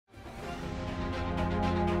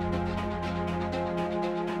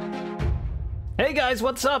Hey guys,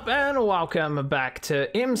 what's up and welcome back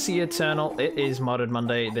to MC Eternal. It is Modded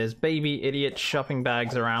Monday. There's baby idiot shopping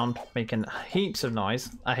bags around making heaps of noise.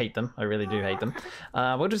 I hate them. I really do hate them.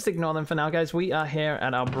 We'll just ignore them for now, guys. We are here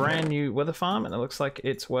at our brand new wither farm and it looks like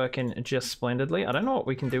it's working just splendidly. I don't know what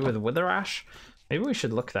we can do with wither ash. Maybe we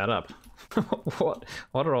should look that up. What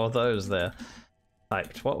are all those there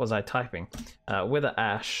typed? What was I typing? Wither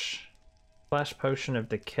ash / potion of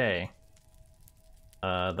decay.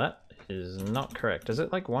 That is not correct. Is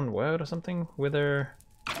it like one word or something? Wither.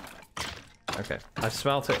 Okay, I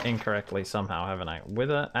spelled it incorrectly somehow, haven't I?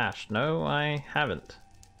 Wither ash. No, I haven't.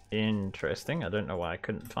 Interesting. I don't know why I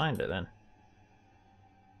couldn't find it then.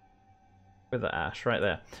 Wither ash, right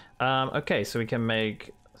there. Okay, so we can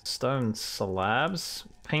make stone slabs,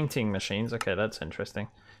 painting machines. Okay, that's interesting.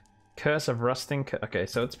 Curse of rusting. Okay,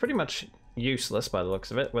 so it's pretty much useless by the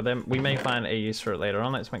looks of it. Well, then we may find a use for it later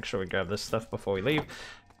on. Let's make sure we grab this stuff before we leave.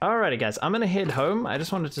 Alrighty guys, I'm gonna head home. I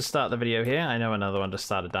just wanted to start the video here. I know another one just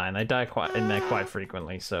started dying. They die in there quite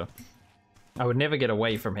frequently, so I would never get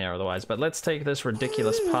away from here otherwise. But let's take this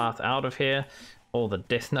ridiculous path out of here. All the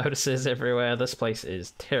death notices everywhere. This place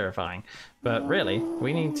is terrifying. But really,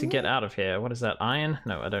 we need to get out of here. What is that, iron?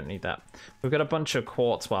 No, I don't need that. We've got a bunch of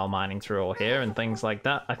quartz while mining through all here and things like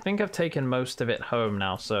that. I think I've taken most of it home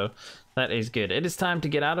now, so that is good. It is time to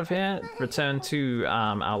get out of here, return to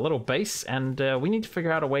our little base, and we need to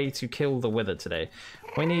figure out a way to kill the wither today.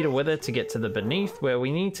 We need a wither to get to the beneath, where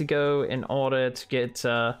we need to go in order to get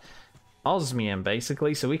osmium,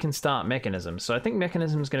 basically, so we can start mechanisms. So I think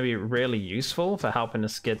mechanism is going to be really useful for helping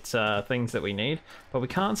us get things that we need, but we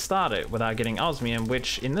can't start it without getting osmium,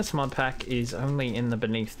 which in this mod pack is only in the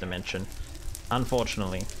beneath dimension,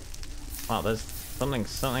 unfortunately. Wow, there's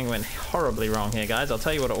something went horribly wrong here, guys. I'll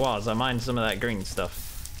tell you what it was. I mined some of that green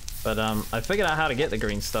stuff, but I figured out how to get the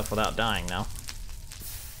green stuff without dying now.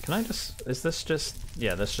 Can I just, is this just,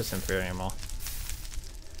 yeah, that's just inferium ore.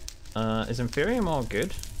 Is inferium ore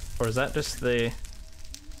good? Or is that just the...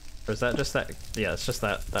 Or is that just that... Yeah, it's just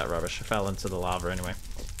that rubbish. I fell into the lava anyway.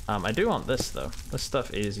 I do want this, though. This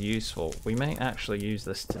stuff is useful. We may actually use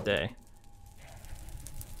this today.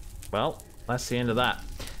 Well, that's the end of that.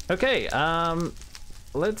 Okay,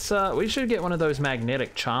 let's... we should get one of those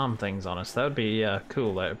magnetic charm things on us. That would be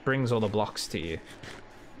cool. That brings all the blocks to you.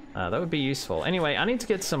 That would be useful. Anyway, I need to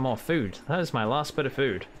get some more food. That is my last bit of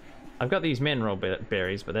food. I've got these mineral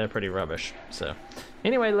berries, but they're pretty rubbish. So,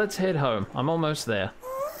 anyway, let's head home. I'm almost there.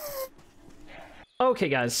 Okay,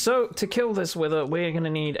 guys, so to kill this wither, we're going to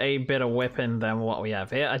need a better weapon than what we have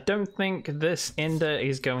here. I don't think this ender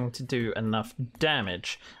is going to do enough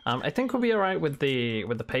damage. I think we'll be alright with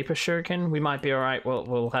the paper shuriken. We might be alright,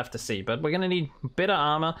 we'll have to see. But we're going to need better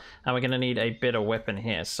armor, and we're going to need a better weapon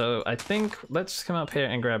here. So I think, let's come up here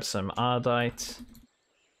and grab some ardite.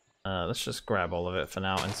 Let's just grab all of it for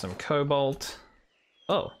now, and some cobalt.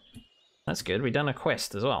 Oh, that's good. We've done a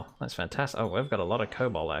quest as well. That's fantastic. Oh, we've got a lot of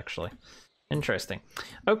cobalt, actually. Interesting.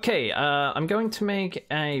 Okay, I'm going to make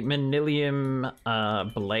a manilium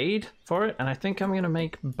blade for it, and I think I'm going to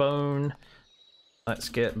make bone. Let's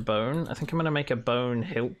get bone. I think I'm going to make a bone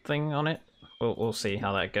hilt thing on it. We'll see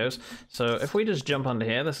how that goes. So if we just jump onto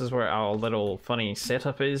here, this is where our little funny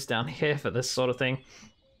setup is down here for this sort of thing.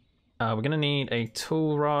 We're going to need a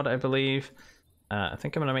tool rod, I believe. I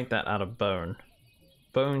think I'm going to make that out of bone.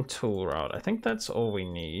 Bone tool rod. I think that's all we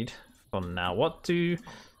need for now. What do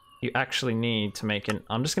you actually need to make an...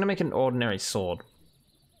 I'm just going to make an ordinary sword.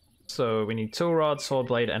 So we need tool rod, sword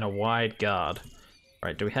blade, and a wide guard.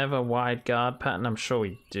 Right, do we have a wide guard pattern? I'm sure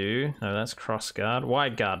we do. No, that's cross guard.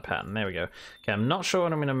 Wide guard pattern. There we go. Okay, I'm not sure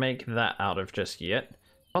what I'm going to make that out of just yet.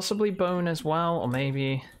 Possibly bone as well, or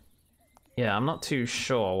maybe... Yeah, I'm not too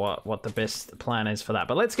sure what the best plan is for that.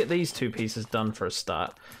 But let's get these two pieces done for a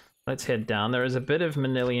start. Let's head down. There is a bit of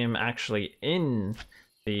manilium actually in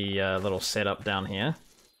the little setup down here.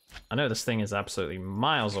 I know this thing is absolutely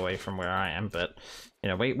miles away from where I am, but you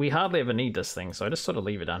know, we hardly ever need this thing, so I just sort of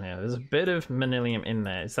leave it down here. There's a bit of manilium in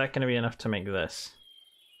there. Is that going to be enough to make this?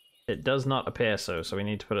 It does not appear so, so we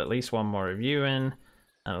need to put at least one more of you in,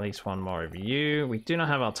 and at least one more of you. We do not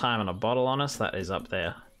have our time on a bottle on us. That is up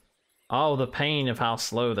there. Oh, the pain of how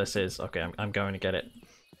slow this is. Okay, I'm going to get it.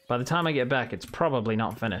 By the time I get back, it's probably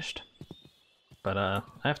not finished. But I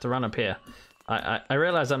have to run up here. I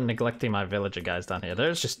realize I'm neglecting my villager guys down here.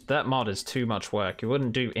 There's just, that mod is too much work. You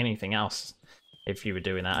wouldn't do anything else if you were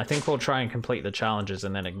doing that. I think we'll try and complete the challenges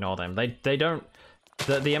and then ignore them. They don't,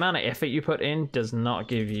 the amount of effort you put in does not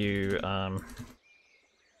give you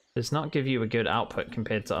does not give you a good output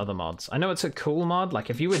compared to other mods. I know it's a cool mod, like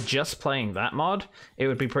if you were just playing that mod, it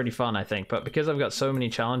would be pretty fun, I think, but because I've got so many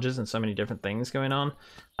challenges and so many different things going on,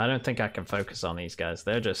 I don't think I can focus on these guys.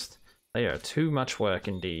 They are too much work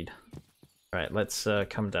indeed. Alright, let's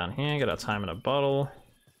come down here, get our time in a bottle,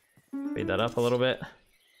 speed that up a little bit.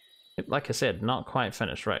 Like I said, not quite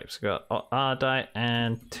finished. Right, so we got Ardite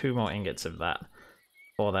and 2 more ingots of that.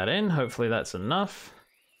 Pour that in, hopefully that's enough.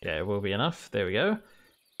 Yeah, it will be enough, there we go.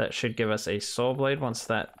 That should give us a saw blade once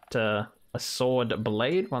that, a sword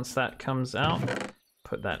blade once that comes out.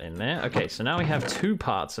 Put that in there. Okay, so now we have 2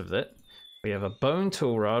 parts of it. We have a bone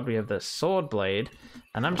tool rod, we have the sword blade,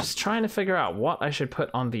 and I'm just trying to figure out what I should put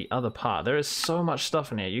on the other part. There is so much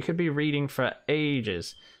stuff in here. You could be reading for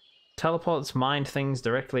ages. Teleports mind things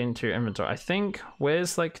directly into your inventory. I think,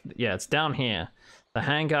 where's like, yeah, it's down here. The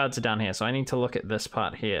handguards are down here, so I need to look at this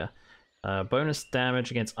part here. Bonus damage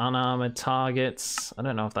against unarmored targets. I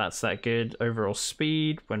don't know if that's that good. Overall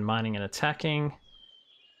speed when mining and attacking.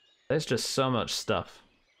 There's just so much stuff.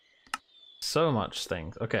 So much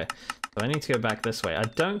things. Okay, so I need to go back this way. I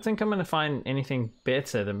don't think I'm going to find anything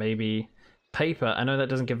better than maybe paper. I know that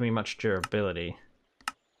doesn't give me much durability,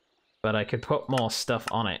 but I could put more stuff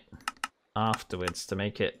on it afterwards to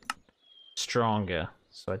make it stronger.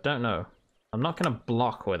 So I don't know. I'm not going to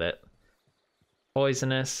block with it.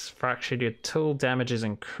 Poisonous, fractured, your tool damage is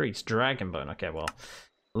increased. Dragon bone. Okay, well,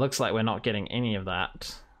 looks like we're not getting any of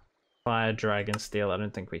that. Fire, dragon, steel. I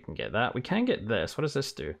don't think we can get that. We can get this. What does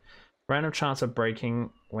this do? Random chance of breaking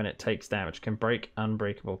when it takes damage. Can break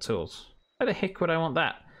unbreakable tools. Why the heck would I want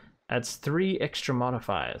that? Adds 3 extra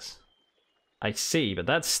modifiers. I see, but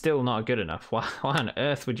that's still not good enough. Why on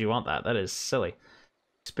earth would you want that? That is silly.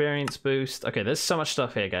 Experience boost. Okay, there's so much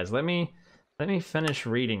stuff here, guys. Let me finish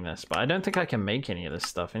reading this, but I don't think I can make any of this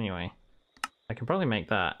stuff anyway. I can probably make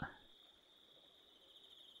that.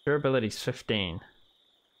 Durability's 15.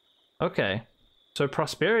 Okay. So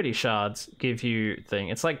prosperity shards give you thing.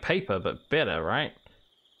 It's like paper, but better, right?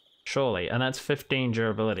 Surely. And that's 15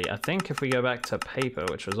 durability. I think if we go back to paper,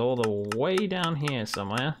 which was all the way down here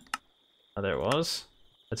somewhere. Oh, there it was.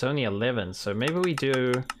 It's only 11, so maybe we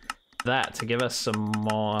do that to give us some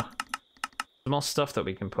more stuff that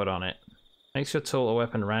we can put on it. Makes your tool or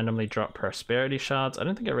weapon randomly drop prosperity shards. I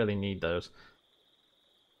don't think I really need those.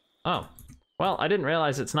 Oh, well, I didn't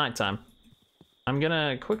realize it's nighttime. I'm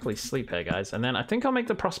gonna quickly sleep here, guys, and then I think I'll make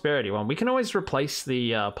the prosperity one. We can always replace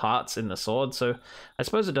the parts in the sword, so I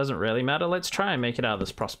suppose it doesn't really matter. Let's try and make it out of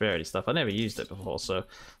this prosperity stuff. I never used it before, so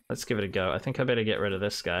let's give it a go. I think I better get rid of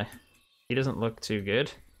this guy. He doesn't look too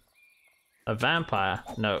good. A vampire.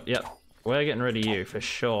 No, yep. We're getting rid of you for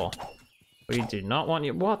sure. We do not want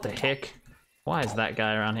you. What the heck? Why is that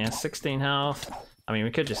guy around here? 16 health. I mean,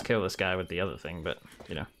 we could just kill this guy with the other thing, but,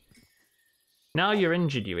 you know. Now you're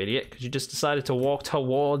injured, you idiot, because you just decided to walk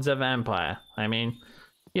towards a vampire. I mean,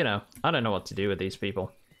 you know, I don't know what to do with these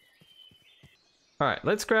people. Alright,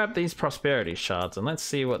 let's grab these prosperity shards and let's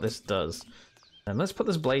see what this does. And let's put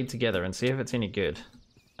this blade together and see if it's any good.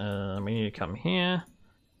 We need to come here.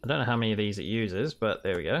 I don't know how many of these it uses, but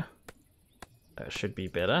there we go. That should be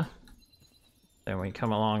better. Then we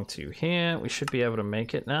come along to here. We should be able to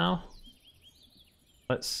make it now.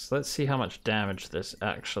 Let's see how much damage this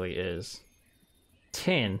actually is.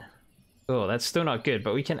 10. Oh, that's still not good,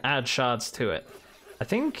 but we can add shards to it. I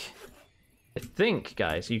think,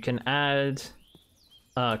 guys, you can add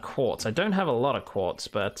quartz. I don't have a lot of quartz,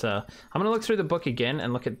 but I'm going to look through the book again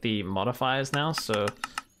and look at the modifiers now. So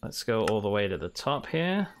let's go all the way to the top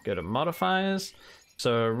here. Go to modifiers.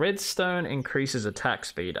 So redstone increases attack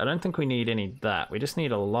speed. I don't think we need any of that. We just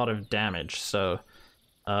need a lot of damage. So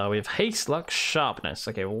we have haste, luck, sharpness.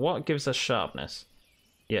 Okay, well, what gives us sharpness?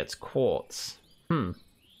 Yeah, it's quartz.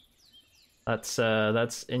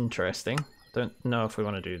 That's interesting. Don't know if we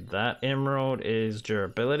want to do that. Emerald is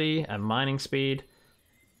durability and mining speed,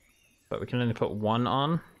 but we can only put 1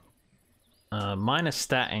 on. Minus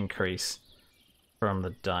stat increase from the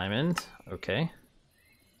diamond. Okay.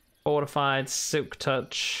 Fortified, silk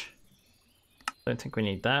touch. Don't think we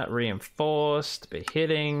need that. Reinforced,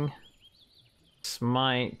 beheading,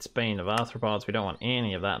 smite, bane of arthropods. We don't want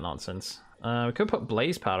any of that nonsense. We could put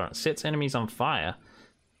blaze powder. It sets enemies on fire.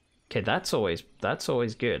 Okay, that's always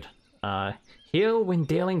good. Heal when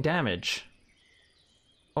dealing damage.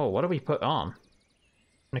 Oh, what do we put on?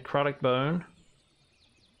 Necrotic bone.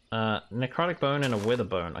 Necrotic bone and a wither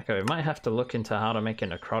bone. Okay, we might have to look into how to make a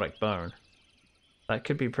necrotic bone. That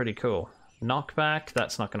could be pretty cool. Knockback.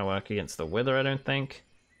 That's not going to work against the wither, I don't think.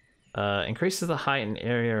 Increases the height and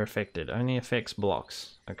area affected. Only affects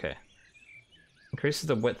blocks. Okay. Increases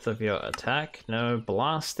the width of your attack. No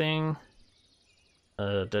blasting.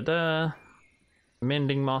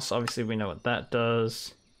 Mending moss, obviously we know what that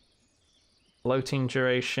does. Floating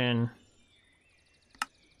duration.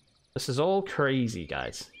 This is all crazy,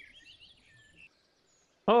 guys.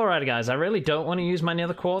 Alright guys, I really don't want to use my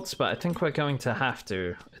nether quartz, but I think we're going to have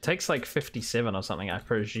to. It takes like 57 or something, I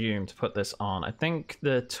presume, to put this on. I think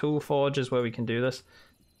the tool forge is where we can do this.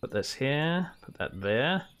 Put this here, put that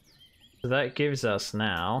there. So that gives us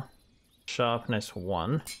now sharpness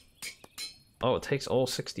 1. Oh, it takes all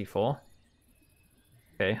 64.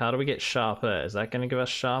 Okay, how do we get sharper? Is that going to give us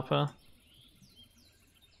sharper?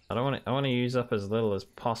 I want to use up as little as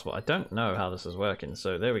possible. I don't know how this is working,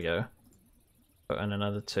 so there we go. Put in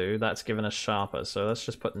another 2. That's given us sharper, so let's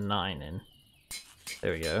just put 9 in.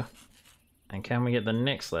 There we go. And can we get the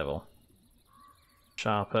next level?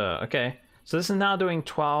 Sharper. Okay. So this is now doing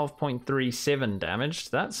 12.37 damage.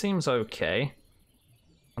 That seems okay. I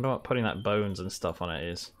wonder what putting that bones and stuff on it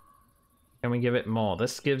is. Can we give it more?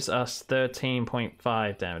 This gives us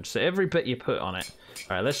 13.5 damage. So every bit you put on it.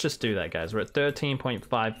 Alright, let's just do that, guys. We're at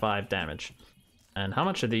 13.55 damage. And how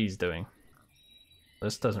much are these doing?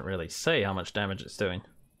 This doesn't really say how much damage it's doing.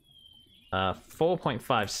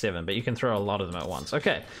 4.57, but you can throw a lot of them at once.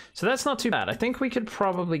 Okay, so that's not too bad. I think we could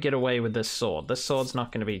probably get away with this sword. This sword's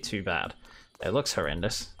not going to be too bad. It looks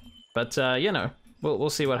horrendous. But, you know, we'll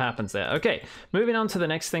see what happens there. Okay, moving on to the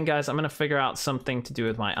next thing, guys. I'm going to figure out something to do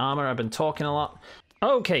with my armor. I've been talking a lot.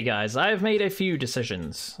 Okay, guys, I've made a few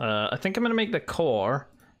decisions. I think I'm going to make the core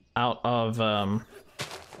out of...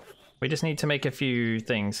 we just need to make a few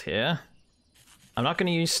things here. I'm not going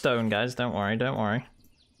to use stone, guys. Don't worry, don't worry.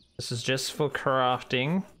 This is just for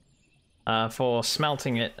crafting, for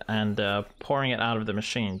smelting it and pouring it out of the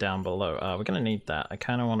machine down below. We're going to need that. I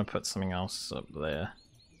kind of want to put something else up there.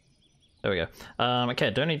 There we go.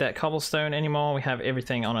 Okay, don't need that cobblestone anymore. We have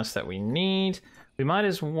everything on us that we need. We might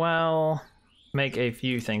as well make a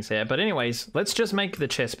few things here. But anyways, let's just make the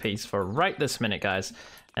chest piece for right this minute, guys.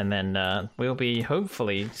 And then we'll be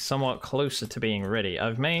hopefully somewhat closer to being ready.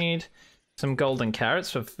 I've made... some golden carrots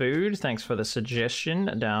for food. Thanks for the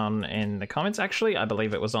suggestion down in the comments. Actually, I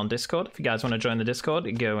believe it was on Discord. If you guys want to join the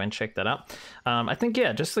Discord, go and check that out. I think,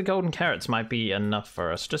 yeah, just the golden carrots might be enough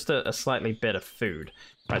for us. Just a slightly better food.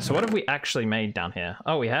 Right, so what have we actually made down here?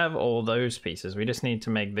 Oh, we have all those pieces. We just need to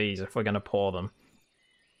make these if we're going to pour them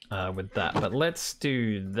with that. But let's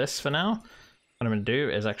do this for now. What I'm going to do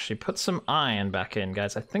is actually put some iron back in,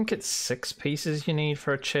 guys. I think it's 6 pieces you need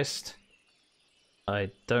for a chest.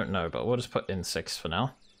 I don't know, but we'll just put in 6 for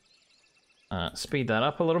now. Speed that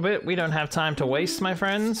up a little bit. We don't have time to waste, my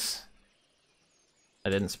friends.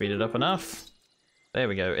 I didn't speed it up enough. There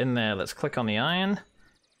we go. In there, let's click on the iron.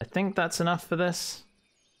 I think that's enough for this.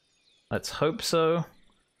 Let's hope so.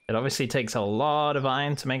 It obviously takes a lot of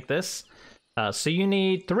iron to make this. So you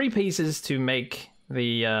need 3 pieces to make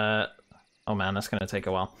the... oh man, that's going to take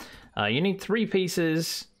a while. You need 3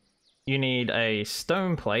 pieces. You need a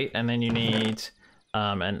stone plate, and then you need...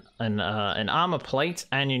 an armor plate,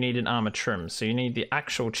 and you need an armor trim. So you need the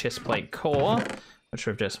actual chest plate core, which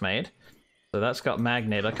we've just made. So that's got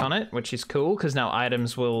magnetic on it, which is cool, because now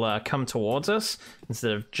items will come towards us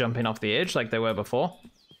instead of jumping off the edge like they were before.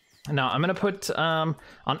 Now I'm going to put on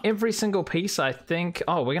every single piece, I think...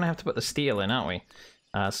 oh, we're going to have to put the steel in, aren't we?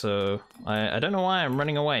 So I don't know why I'm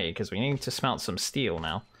running away, because we need to smelt some steel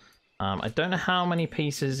now. I don't know how many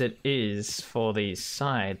pieces it is for these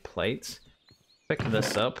side plates. Pick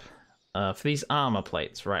this up for these armor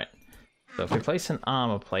plates, right? So if we place an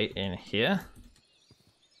armor plate in here,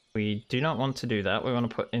 we do not want to do that. We want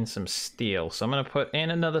to put in some steel. So I'm going to put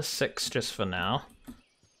in another 6 just for now.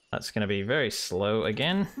 That's going to be very slow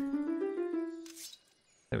again.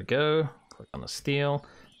 There we go. Click on the steel.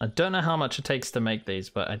 I don't know how much it takes to make these,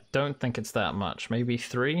 but I don't think it's that much. Maybe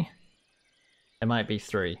 3? It might be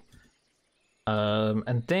 3.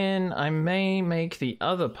 And then I may make the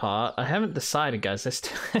other part. I haven't decided, guys.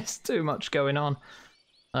 There's too much going on.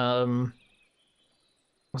 Was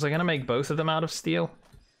I going to make both of them out of steel?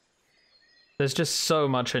 There's just so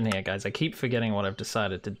much in here, guys. I keep forgetting what I've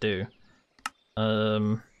decided to do.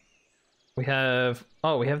 We have...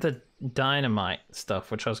 oh, we have the dynamite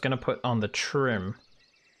stuff, which I was going to put on the trim.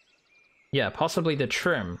 Yeah, possibly the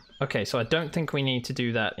trim. Okay, so I don't think we need to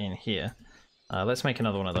do that in here. Let's make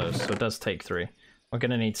another one of those. So it does take 3. We're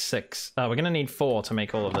going to need 6. We're going to need 4 to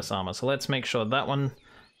make all of this armor. So let's make sure that one...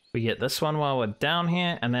 we get this one while we're down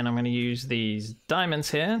here. And then I'm going to use these diamonds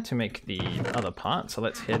here to make the other part. So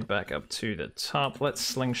let's head back up to the top. Let's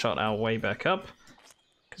slingshot our way back up,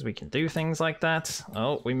 because we can do things like that.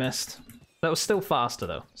 Oh, we missed. That was still faster,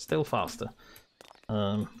 though. Still faster.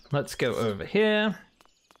 Let's go over here.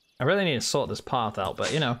 I really need to sort this path out,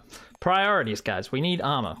 but, you know, Priorities, guys. We need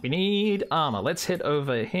armor. We need armor. Let's head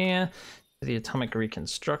over here to the atomic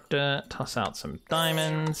reconstructor, toss out some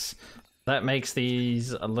diamonds. That makes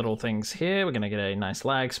these little things here. We're gonna get a nice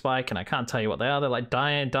lag spike, and I can't tell you what they are. They're like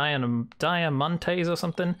diamantes or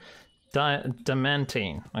something.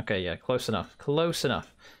 Diamantine. Okay, yeah, close enough. Close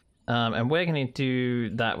enough. And we're gonna do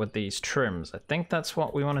that with these trims. I think that's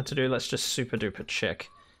what we wanted to do. Let's just super duper check.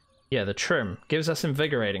 Yeah, the trim gives us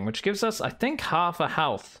invigorating, which gives us, I think, half a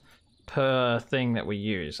health per thing that we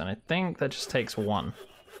use. And I think that just takes one.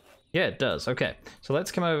 Yeah, it does. Okay, so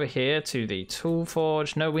let's come over here to the tool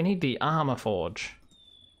forge. No, we need the armor forge.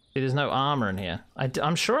 See, there's no armor in here.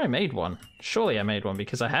 I'm sure I made one. Surely I made one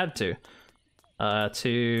because I had to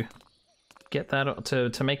get that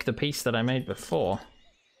to make the piece that I made before.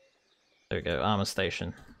 There we go, armor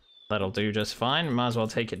station. That'll do just fine. Might as well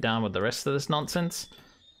take it down with the rest of this nonsense.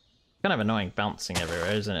 Kind of annoying bouncing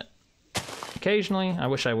everywhere, isn't it? Occasionally, I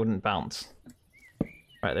wish I wouldn't bounce.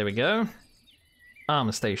 Right, there we go.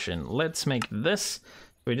 Armor station. Let's make this.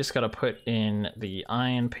 We just got to put in the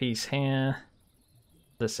iron piece here.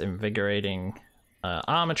 This invigorating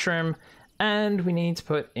armor trim. And we need to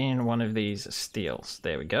put in one of these steels.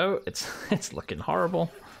 There we go. It's looking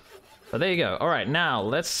horrible. But there you go. All right, now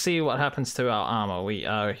let's see what happens to our armor. We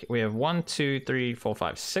have 1, 2, 3, 4,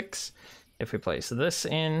 5, 6. If we place this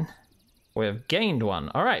in, we have gained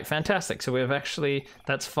 1. All right, fantastic. So we have actually,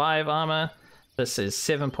 that's 5 armor. This is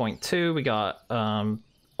 7.2. We got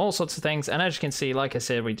all sorts of things. And as you can see, like I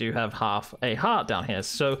said, we do have half a heart down here.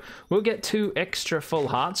 So we'll get 2 extra full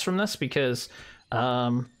hearts from this because,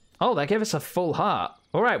 oh, that gave us a full heart.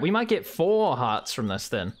 All right, we might get 4 hearts from this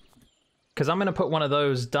then. Because I'm going to put one of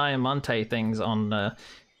those diamante things on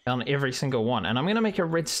every single one. And I'm going to make a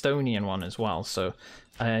redstonian one as well. So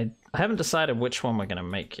I haven't decided which one we're going to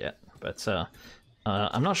make yet. But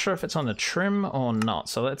I'm not sure if it's on the trim or not.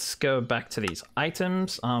 So let's go back to these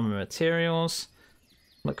items, armor materials.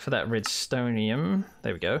 Look for that redstonium.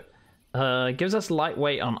 There we go. It gives us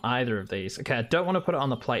lightweight on either of these. Okay, I don't want to put it on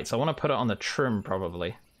the plates. I want to put it on the trim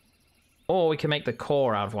probably. Or we can make the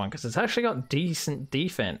core out of one because it's actually got decent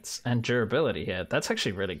defense and durability here. That's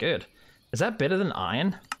actually really good. Is that better than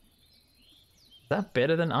iron? Is that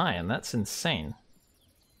better than iron? That's insane.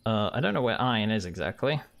 I don't know where iron is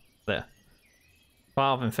exactly. There.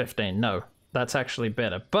 12 and 15. No, that's actually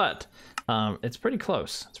better. But it's pretty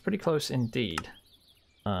close. It's pretty close indeed.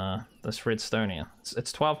 This redstonian.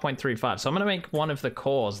 It's 12.35. So I'm going to make one of the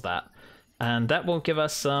cores that. And that will give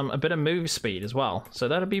us a bit of move speed as well. So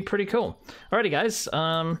that'll be pretty cool. Alrighty, guys.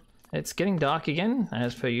 It's getting dark again,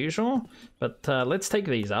 as per usual. But let's take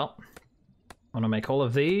these out. I want to make all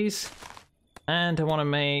of these. And I want to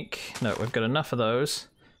make... No, we've got enough of those.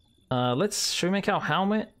 Should we make our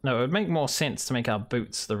helmet? No, it would make more sense to make our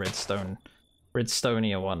boots the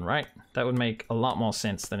redstonia one, right? That would make a lot more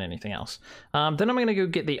sense than anything else. Then I'm going to go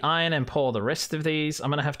get the iron and pour the rest of these. I'm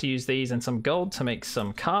going to have to use these and some gold to make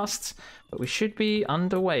some casts. But we should be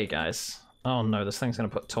underway, guys. Oh no, this thing's going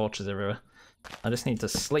to put torches everywhere. I just need to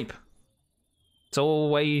sleep. It's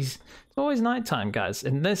always nighttime, guys.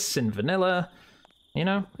 In vanilla, you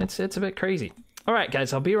know, it's a bit crazy. All right,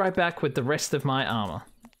 guys, I'll be right back with the rest of my armor.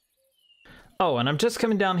 Oh, and I'm just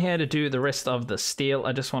coming down here to do the rest of the steel.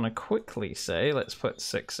 I just want to quickly say, let's put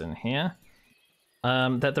 6 in here.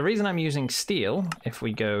 That the reason I'm using steel, if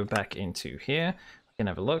we go back into here, we can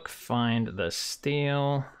have a look, find the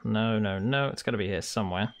steel. No, it's got to be here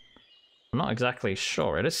somewhere. I'm not exactly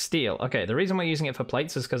sure. It is steel. Okay, the reason we're using it for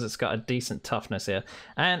plates is because it's got a decent toughness here.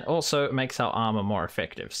 And also it makes our armor more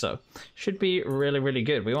effective. So should be really, really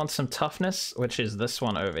good. We want some toughness, which is this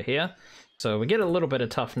one over here. So we get a little bit of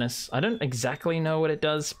toughness. I don't exactly know what it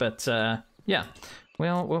does, but yeah,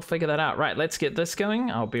 we'll figure that out. Right, let's get this going.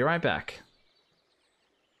 I'll be right back.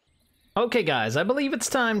 Okay, guys, I believe it's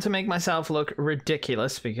time to make myself look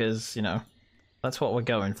ridiculous because, you know, that's what we're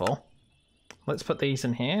going for. Let's put these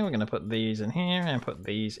in here. We're going to put these in here and put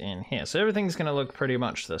these in here. So everything's going to look pretty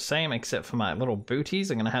much the same except for my little booties.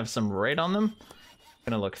 I'm going to have some red on them.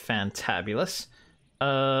 Going to look fantabulous.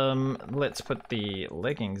 Let's put the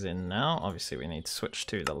leggings in now. Obviously we need to switch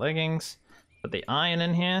to the leggings. Put the iron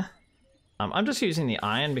in here. I'm just using the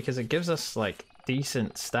iron because it gives us like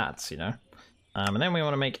decent stats, you know. And then we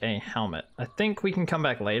want to make a helmet. I think we can come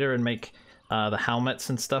back later and make the helmets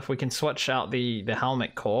and stuff. We can switch out the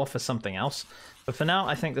helmet core for something else. But for now,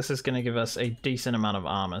 I think this is going to give us a decent amount of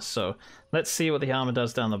armor. So let's see what the armor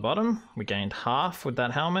does down the bottom. We gained half with that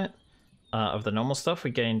helmet of the normal stuff. We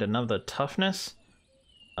gained another toughness.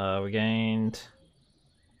 We didn't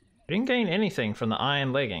gain anything from the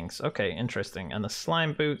iron leggings. Okay, interesting. And the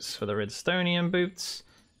slime boots for the redstonian boots.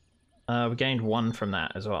 We gained 1 from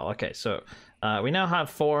that as well. Okay, so we now have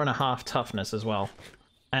 4.5 toughness as well.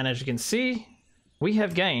 And as you can see, we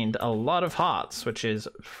have gained a lot of hearts, which is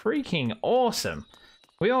freaking awesome.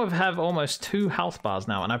 We all have almost 2 health bars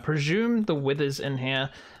now, and I presume the withers in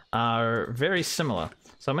here are very similar.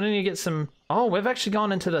 So I'm gonna need to get some... Oh, we've actually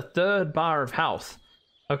gone into the 3rd bar of health.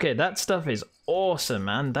 Okay, that stuff is awesome,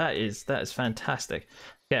 man. That is fantastic.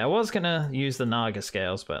 Okay, I was gonna use the Naga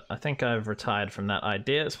scales, but I think I've retired from that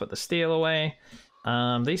idea. Let's put the steel away.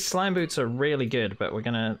 These slime boots are really good, but we're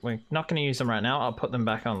not gonna use them right now. I'll put them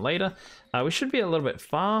back on later. We should be a little bit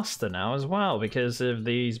faster now as well because of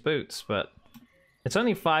these boots, but it's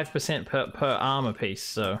only 5% per armor piece,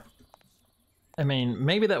 so I mean,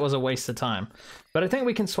 maybe that was a waste of time, but I think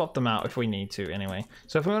we can swap them out if we need to anyway.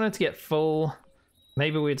 So if we wanted to get full,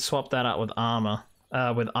 maybe we'd swap that out with armor,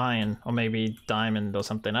 with iron, or maybe diamond or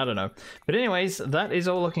something, I don't know. But anyways, that is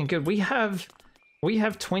all looking good. We have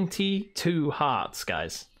 22 hearts,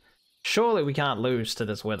 guys. Surely we can't lose to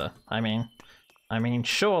this wither. I mean,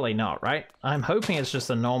 surely not, right? I'm hoping it's just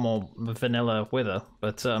a normal vanilla wither,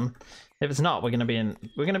 but if it's not, we're gonna be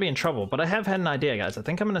in trouble. But I have had an idea, guys. I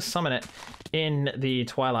think I'm gonna summon it in the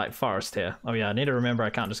Twilight Forest here. Oh yeah, I need to remember I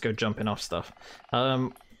can't just go jumping off stuff.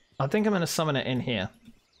 I think I'm gonna summon it in here.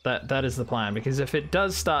 That is the plan, because if it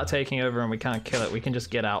does start taking over and we can't kill it, we can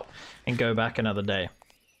just get out and go back another day.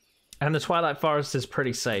 And the Twilight Forest is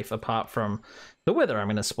pretty safe, apart from the wither I'm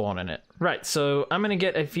going to spawn in it. Right, so I'm going to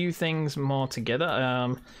get a few things more together.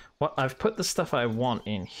 I've put the stuff I want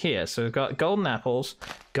in here. So we've got golden apples,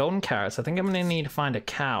 golden carrots. I think I'm going to need to find a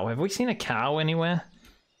cow. Have we seen a cow anywhere?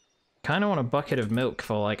 Kind of want a bucket of milk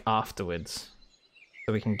for, like, afterwards.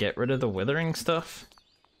 So we can get rid of the withering stuff.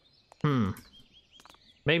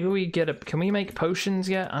 Maybe we get a... Can we make potions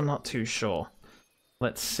yet? I'm not too sure.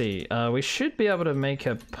 Let's see. We should be able to make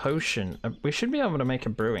a potion. We should be able to make a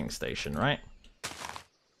brewing station, right?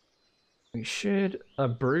 We should... A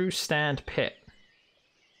brew stand pit.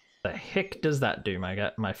 The heck does that do,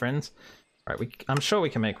 my friends? Right, I'm sure we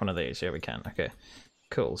can make one of these. Yeah, we can. Okay,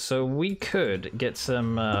 cool. So we could get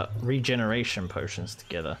some regeneration potions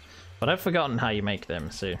together. But I've forgotten how you make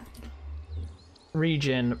them, so...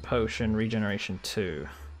 Regen potion, regeneration 2.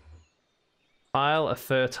 Pile of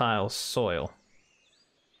fertile soil.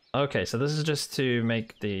 Okay, so this is just to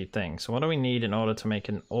make the thing. So what do we need in order to make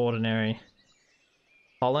an ordinary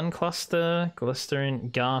pollen cluster, glycerin,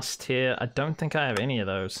 gas tier? I don't think I have any of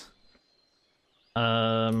those.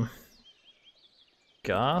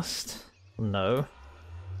 Ghast? No.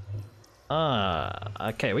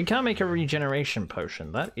 Okay, we can't make a regeneration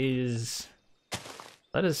potion. That is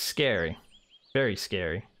scary. Very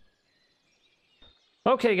scary.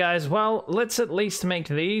 Okay guys, well, let's at least make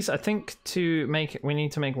these. I think we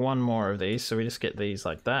need to make one more of these, so we just get these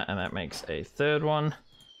like that, and that makes a 3rd one.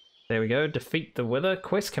 There we go, defeat the wither.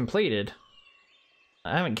 Quest completed.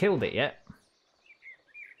 I haven't killed it yet.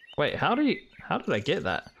 Wait, how did I get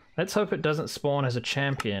that? Let's hope it doesn't spawn as a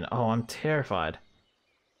champion. Oh, I'm terrified.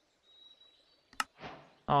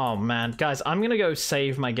 Oh man, guys, I'm gonna go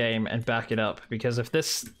save my game and back it up, because if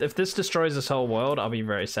this destroys this whole world, I'll be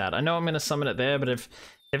very sad. I know I'm gonna summon it there, but if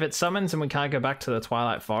it summons and we can't go back to the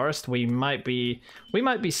Twilight Forest, we might be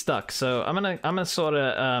stuck. So I'm gonna sort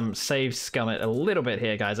of save scum it a little bit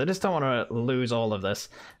here, guys. I just don't want to lose all of this,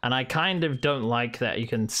 and I kind of don't like that you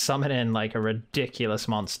can summon in like a ridiculous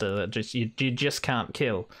monster that you just can't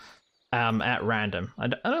kill at random. I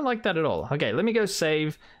don't like that at all. Okay, let me go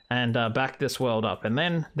save and back this world up, and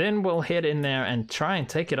then we'll head in there and try and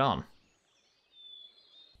take it on.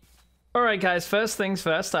 Alright guys, first things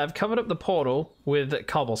first, I've covered up the portal with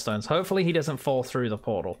cobblestones. Hopefully he doesn't fall through the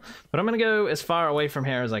portal. But I'm gonna go as far away from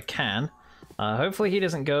here as I can. Hopefully he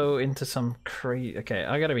doesn't go into some crazy... Okay,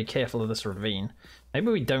 I gotta be careful of this ravine. Maybe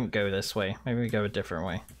we don't go this way. Maybe we go a different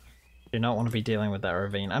way. Do not want to be dealing with that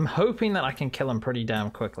ravine. I'm hoping that I can kill him pretty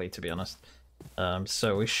damn quickly, to be honest.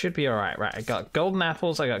 So we should be alright. Right, I got golden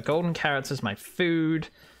apples, I got golden carrots as my food.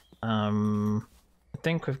 I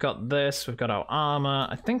think we've got this, we've got our armor.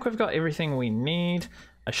 I think we've got everything we need.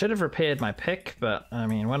 I should have repaired my pick, but I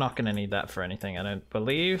mean, we're not going to need that for anything, I don't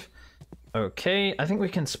believe. Okay, I think we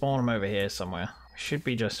can spawn them over here somewhere. We should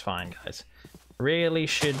be just fine, guys. Really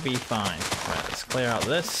should be fine. Right, let's clear out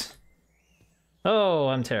this. Oh,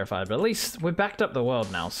 I'm terrified, but at least we backed up the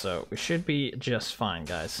world now, so we should be just fine,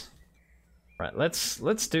 guys. Right,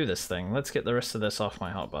 let's do this thing. Let's get the rest of this off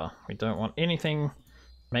my hotbar. We don't want anything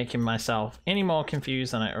making myself any more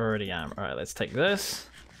confused than I already am. Alright, let's take this.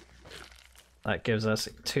 That gives us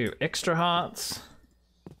 2 extra hearts.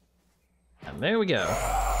 And there we go.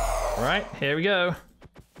 Right, here we go.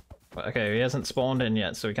 Okay, he hasn't spawned in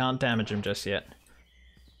yet, so we can't damage him just yet.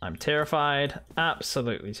 I'm terrified.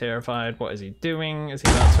 Absolutely terrified. What is he doing? Is he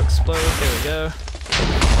about to explode? There we go.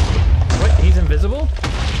 Wait, he's invisible?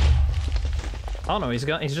 Oh no, he's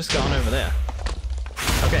just gone over there.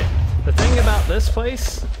 Okay, the thing about this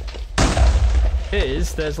place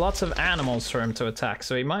is there's lots of animals for him to attack,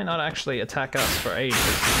 so he might not actually attack us for ages.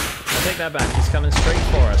 I take that back, he's coming straight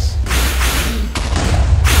for us.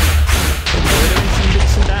 Oh, we're doing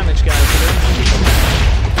some damage, guys. We're doing some decent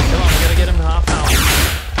damage. Come on, we gotta get him to half health.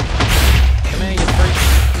 Come here, you freak.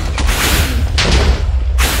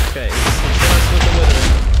 Okay, he's hit us with the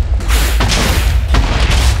withering.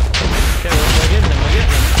 Okay, we're getting him, we're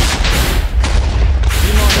getting him. A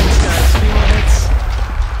few more hits, guys, a few more hits.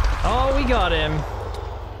 Oh, we got him.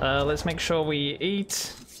 Let's make sure we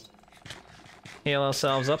eat. Heal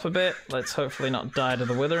ourselves up a bit. Let's hopefully not die to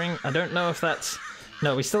the withering. I don't know if that's...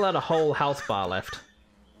 No, we still had a whole health bar left.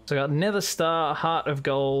 So we got Nether Star, Heart of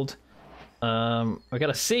Gold. We got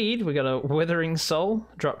a Seed. We got a Withering Soul.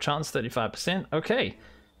 Drop chance 35%. Okay.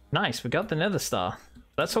 Nice. We got the Nether Star.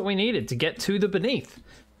 That's what we needed to get to the Beneath.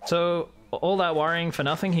 So all that worrying for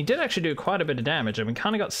nothing. He did actually do quite a bit of damage, and we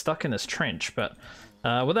kind of got stuck in this trench, but...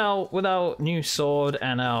 with our new sword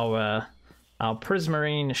and our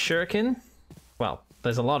Prismarine Shuriken, well,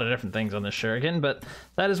 there's a lot of different things on this Shuriken, but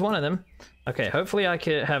that is one of them. Okay, hopefully I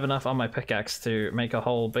can have enough on my pickaxe to make a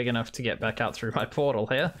hole big enough to get back out through my portal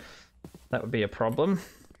here. That would be a problem.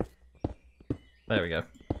 There we go.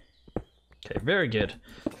 Okay, very good.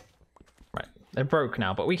 Right, they're broke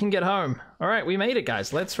now, but we can get home. All right, we made it,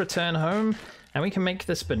 guys. Let's return home, and we can make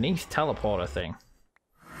this Beneath teleporter thing.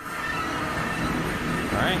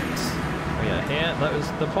 Alright, we are here. That was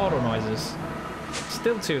the portal noises.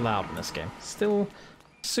 Still too loud in this game. Still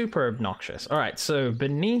super obnoxious. Alright, so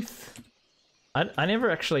Beneath... I never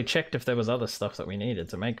actually checked if there was other stuff that we needed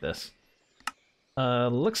to make this.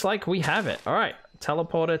 Looks like we have it. Alright,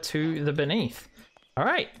 teleporter to the Beneath.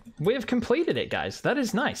 Alright, we've completed it, guys. That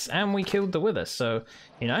is nice. And we killed the Wither, so,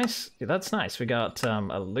 you know, that's nice. We got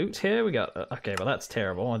a loot here. We got... okay, well, that's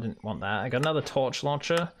terrible. I didn't want that. I got another torch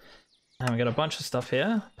launcher. And we got a bunch of stuff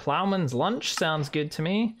here. Plowman's Lunch sounds good to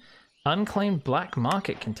me. Unclaimed black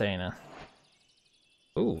market container.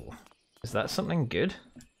 Ooh, is that something good?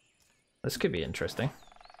 This could be interesting.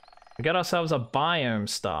 We got ourselves a biome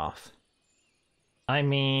staff. I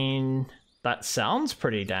mean, that sounds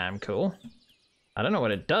pretty damn cool. I don't know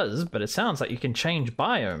what it does, but it sounds like you can change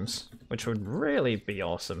biomes, which would really be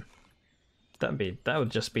awesome. That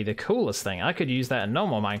would just be the coolest thing. I could use that in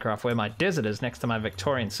normal Minecraft where my desert is next to my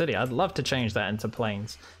Victorian city. I'd love to change that into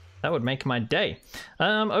plains. That would make my day.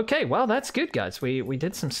 Okay, well, that's good, guys. We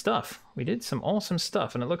did some stuff. We did some awesome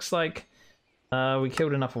stuff, and it looks like we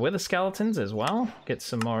killed enough wither skeletons as well. Get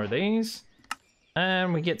some more of these.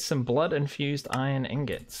 And we get some blood-infused iron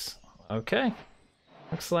ingots. Okay.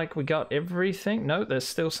 Looks like we got everything. No, there's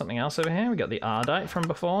still something else over here. We got the Ardite from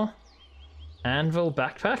before. Anvil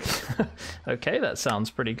backpack. Okay, that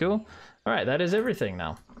sounds pretty cool. All right, that is everything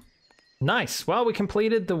now. Nice. Well, we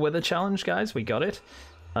completed the Wither challenge, guys. We got it.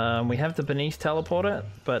 We have the Beneath teleporter,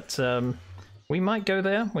 but we might go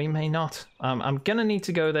there. We may not. I'm gonna need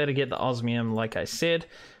to go there to get the osmium, like I said.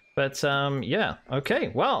 But yeah.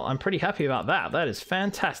 Okay. Well, I'm pretty happy about that. That is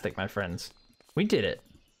fantastic, my friends. We did it.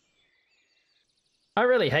 I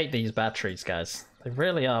really hate these batteries, guys. They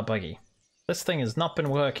really are buggy. This thing has not been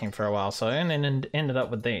working for a while, so I ended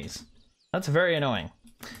up with these. That's very annoying.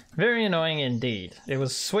 Very annoying indeed. It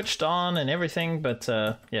was switched on and everything, but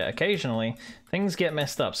yeah, occasionally things get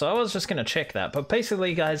messed up. So I was just going to check that. But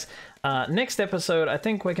basically, guys, next episode, I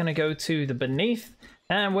think we're going to go to the Beneath,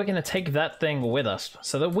 and we're going to take that thing with us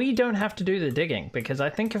so that we don't have to do the digging. Because I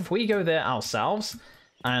think if we go there ourselves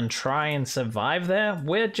and try and survive there,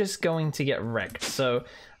 we're just going to get wrecked. So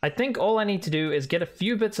I think all I need to do is get a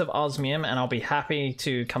few bits of osmium, and I'll be happy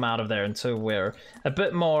to come out of there until we're a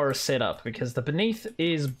bit more set up, because the Beneath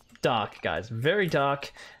is dark, guys, very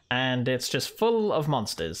dark, and it's just full of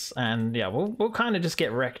monsters. And yeah, we'll kind of just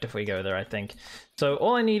get wrecked if we go there, I think. So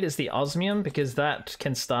all I need is the osmium, because that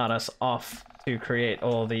can start us off to create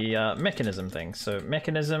all the mechanism things. So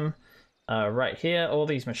mechanism right here, all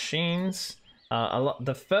these machines.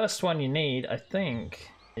 The first one you need, I think,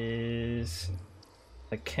 is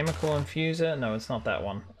the chemical infuser. No, it's not that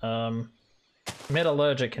one.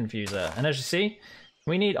 Metallurgic infuser. And as you see,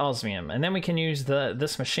 we need osmium, and then we can use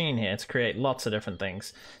this machine here to create lots of different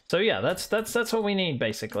things. So yeah, that's what we need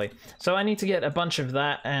basically. So I need to get a bunch of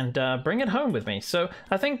that and bring it home with me. So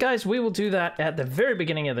I think, guys, we will do that at the very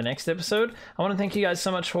beginning of the next episode. I want to thank you guys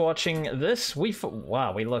so much for watching this.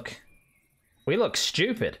 Wow, we look We look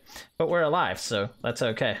stupid, but we're alive, so that's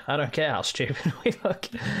okay. I don't care how stupid we look.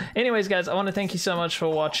 Anyways, guys, I want to thank you so much for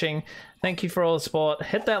watching. Thank you for all the support.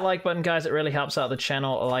 Hit that like button, guys. It really helps out the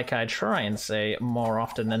channel, like I try and say more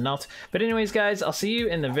often than not. But anyways, guys, I'll see you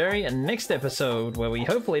in the very next episode where we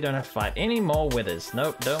hopefully don't have to fight any more withers.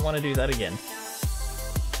 Nope, don't want to do that again.